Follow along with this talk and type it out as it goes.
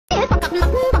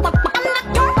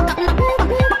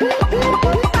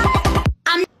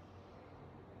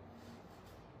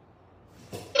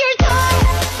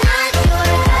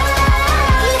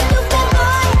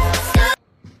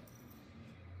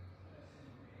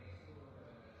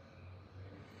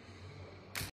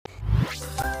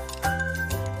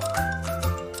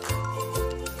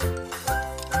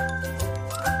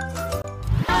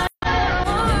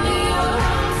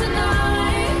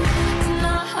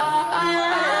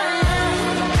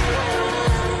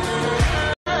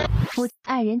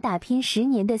二人打拼10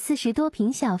年的40多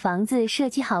平小房子设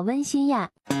计好温馨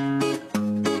呀。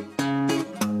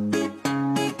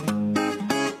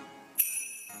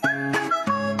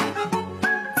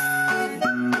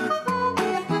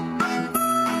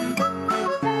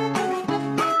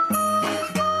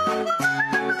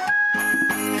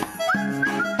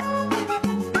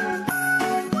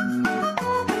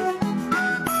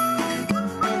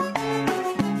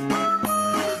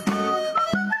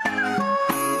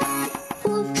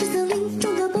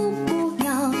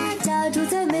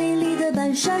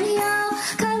闪耀，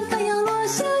看太阳落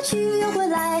下去又回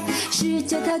来，世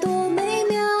界太多美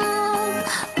妙。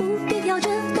蝴蝶跳着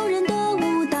动人的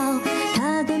舞蹈，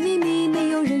它的秘密没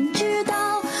有人知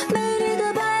道。美丽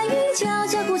的白云悄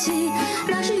悄哭泣，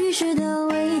那是雨水的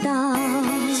味道。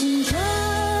清晨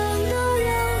的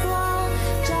阳光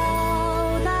照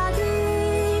大地，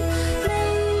美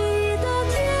丽的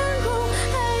天空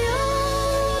还有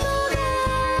多高？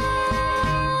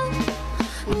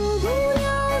木姑娘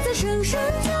在声声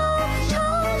叫。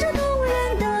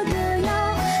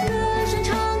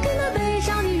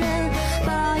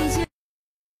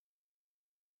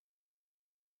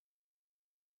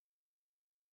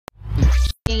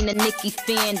Ain't a Nicki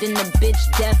fan, then the bitch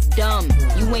deaf dumb.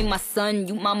 You ain't my son,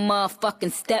 you my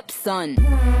motherfucking stepson.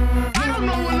 I don't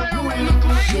know what Larry look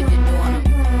like. Shit you doing 'em.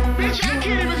 Bitch, I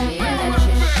can't even Yeah, spell that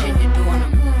shit you doing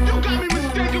 'em. You got me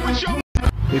mistaken with your.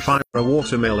 If I were a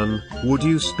watermelon, would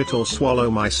you spit or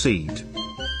swallow my seed?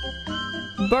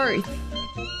 Both.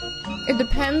 It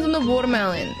depends on the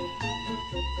watermelon,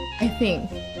 I think.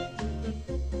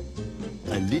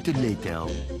 A little later.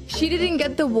 She didn't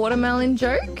get the watermelon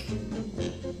joke?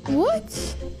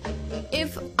 What?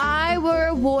 If I were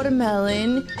a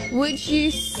watermelon, would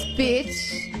you spit?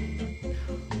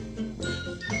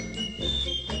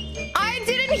 I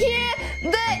didn't hear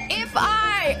the if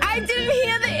I. I didn't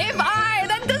hear the if I.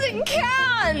 That doesn't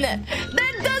count.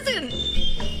 That doesn't.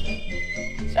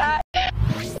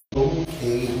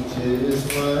 Okay, just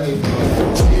like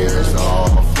tears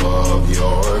off of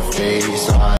your face.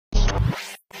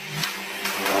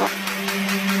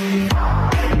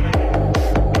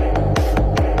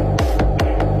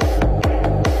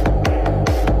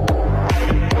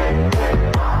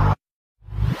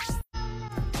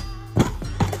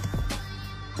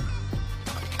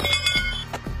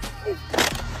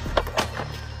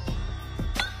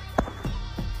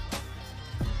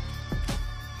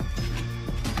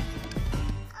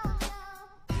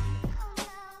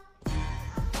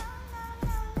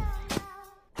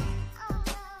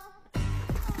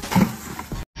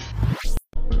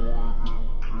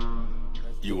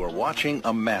 You are watching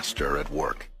a master at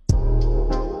work.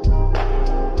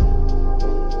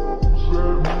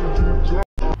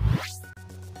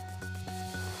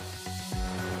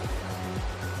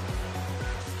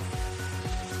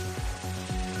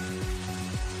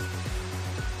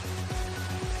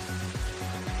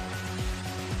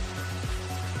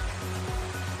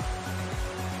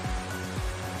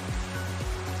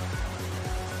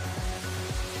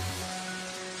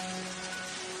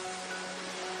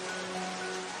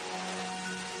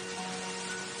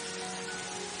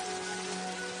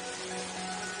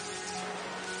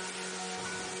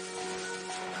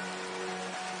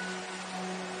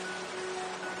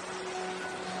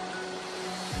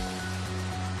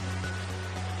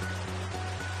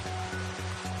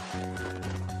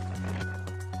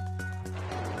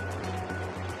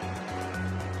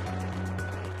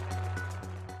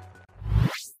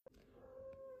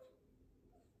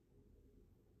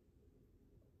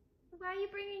 Why are you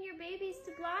bringing your babies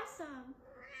to Blossom?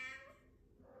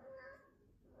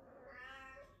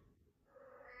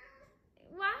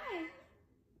 Why?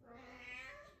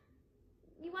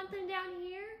 You want them down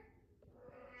here?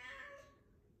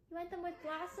 You want them with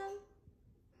Blossom?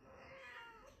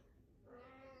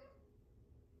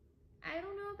 I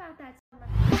don't know about that.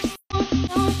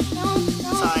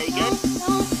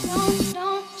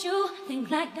 Don't you think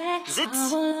like that? I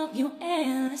will love you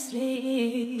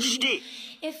endlessly.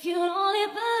 If you only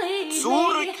believe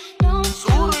me, don't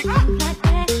you think like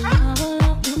that? I will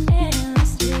love you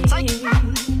endlessly.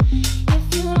 If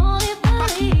you only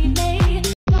believe me.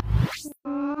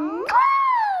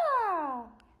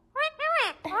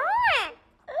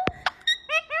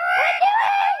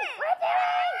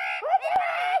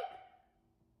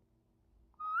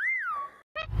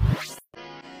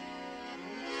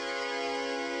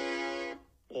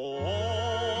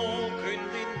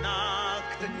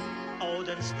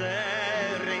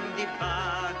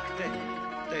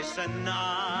 Questa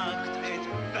nacht è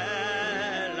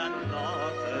bella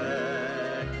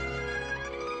notte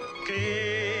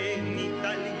che in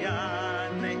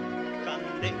italiane kan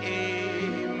de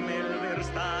emel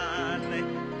verstane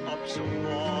op zo'n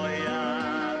mooie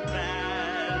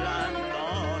bella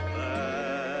notte.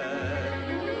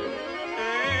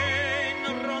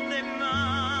 Een ronde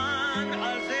man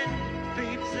als een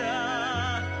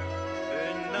pizza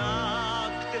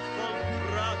nacht vol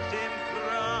pracht en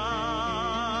praal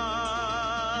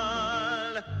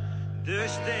de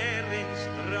sterren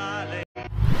stralen.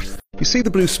 You see the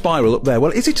blue spiral up there?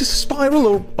 Well, is it a spiral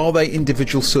or are they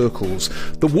individual circles?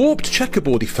 The warped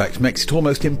checkerboard effect makes it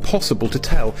almost impossible to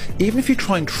tell, even if you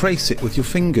try and trace it with your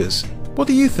fingers. What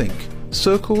do you think?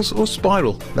 Circles or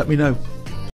spiral? Let me know.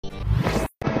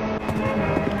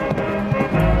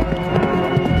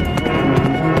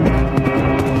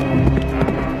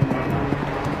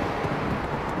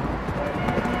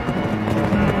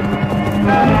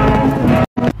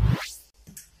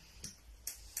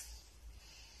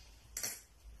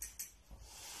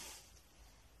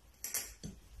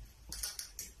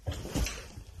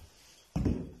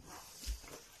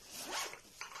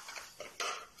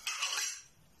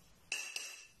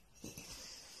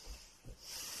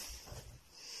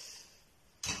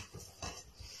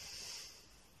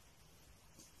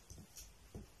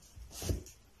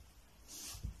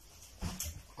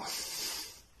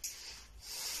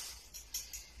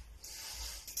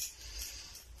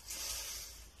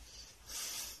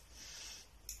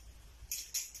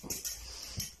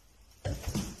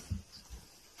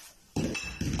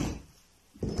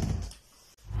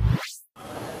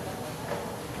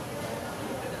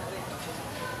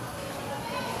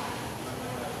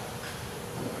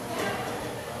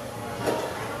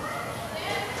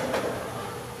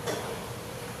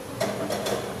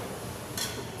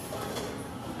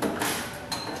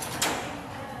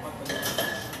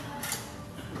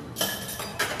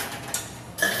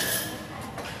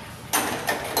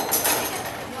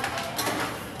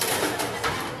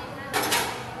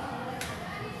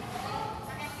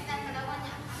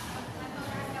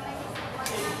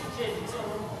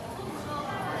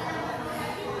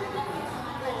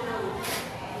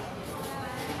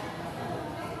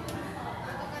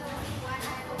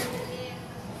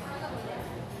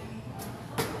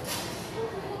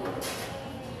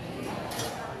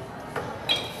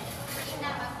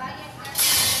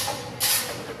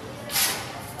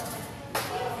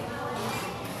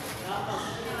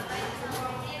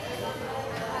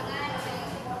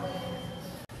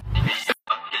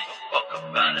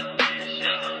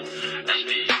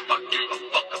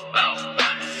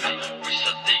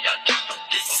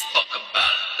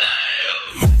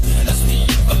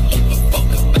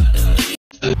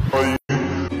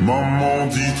 Maman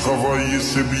dit travailler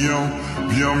c'est bien,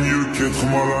 bien mieux qu'être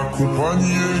mal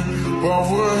accompagné. Pas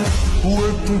vrai, où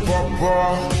est ton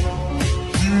papa?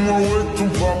 Dis-moi où est ton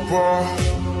papa?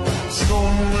 Sans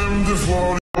même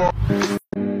devoir lui parler.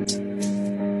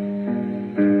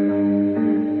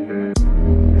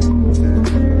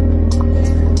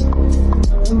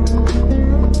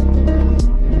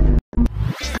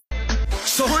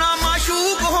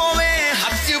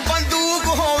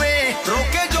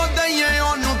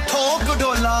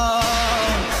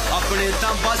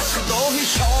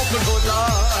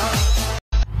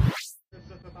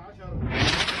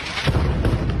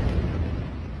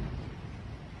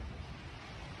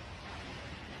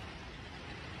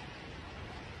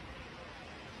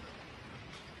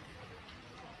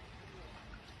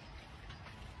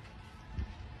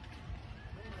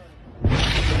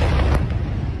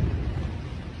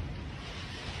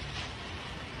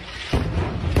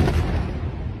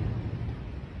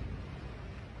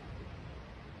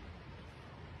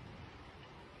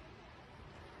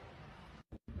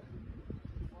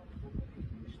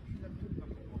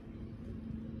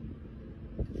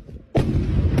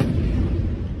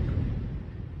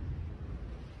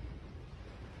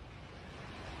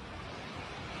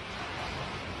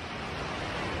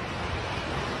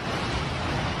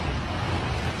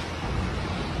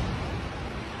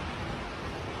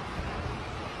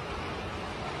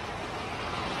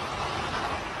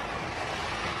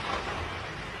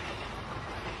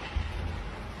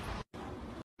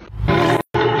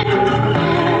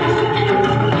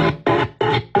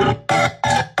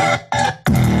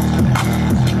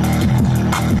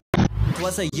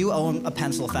 let's say you own a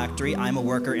pencil factory, I'm a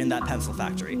worker in that pencil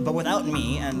factory. But without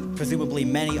me, and presumably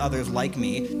many others like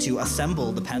me, to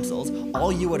assemble the pencils,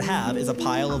 all you would have is a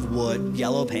pile of wood,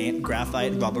 yellow paint,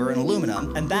 graphite, rubber, and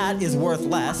aluminum. And that is worth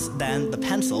less than the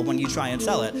pencil when you try and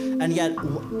sell it. And yet,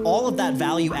 all of that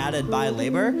value added by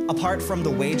labor, apart from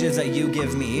the wages that you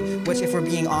give me, which if we're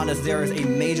being honest, there is a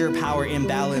major power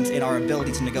imbalance in our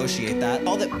ability to negotiate that.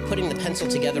 All that putting the pencil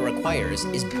together requires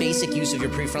is basic use of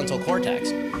your prefrontal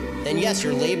cortex. Then yes,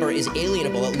 your labor is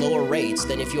alienable at lower rates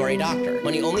than if you are a doctor.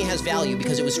 Money only has value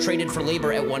because it was traded for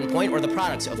labor at one point or the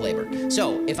products of labor.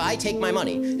 So if I take my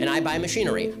money and I buy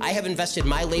machinery, I have invested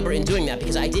my labor in doing that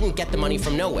because I didn't get the money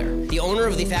from nowhere. The owner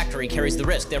of the factory carries the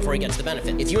risk, therefore he gets the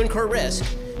benefit. If you incur risk,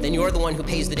 then you're the one who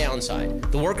pays the downside.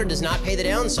 The worker does not pay the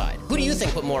downside. Who do you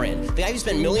think put more in? The guy who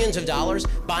spent millions of dollars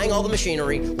buying all the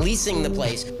machinery, leasing the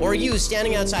place, or you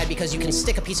standing outside because you can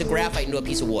stick a piece of graphite into a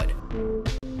piece of wood?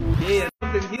 Yeah,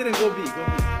 something here and go B, go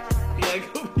B. Yeah,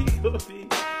 go B, go B.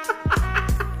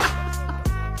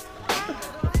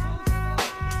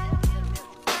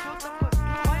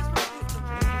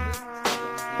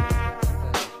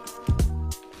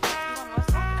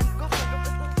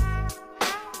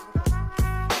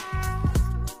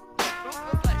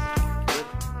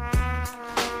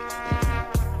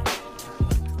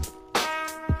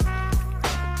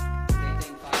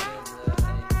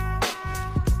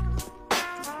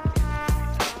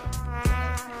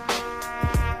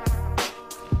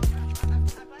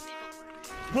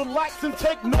 Relax and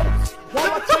take notes while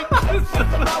I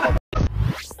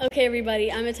take Okay,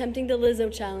 everybody, I'm attempting the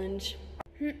Lizzo challenge.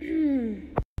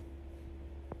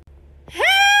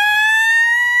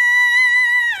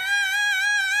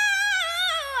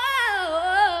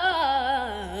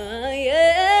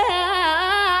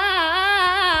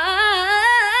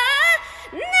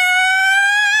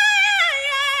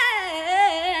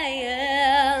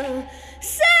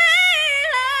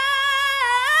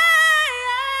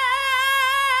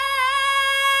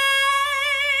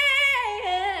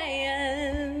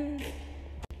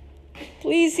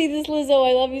 Please see this, Lizzo.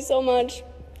 I love you so much.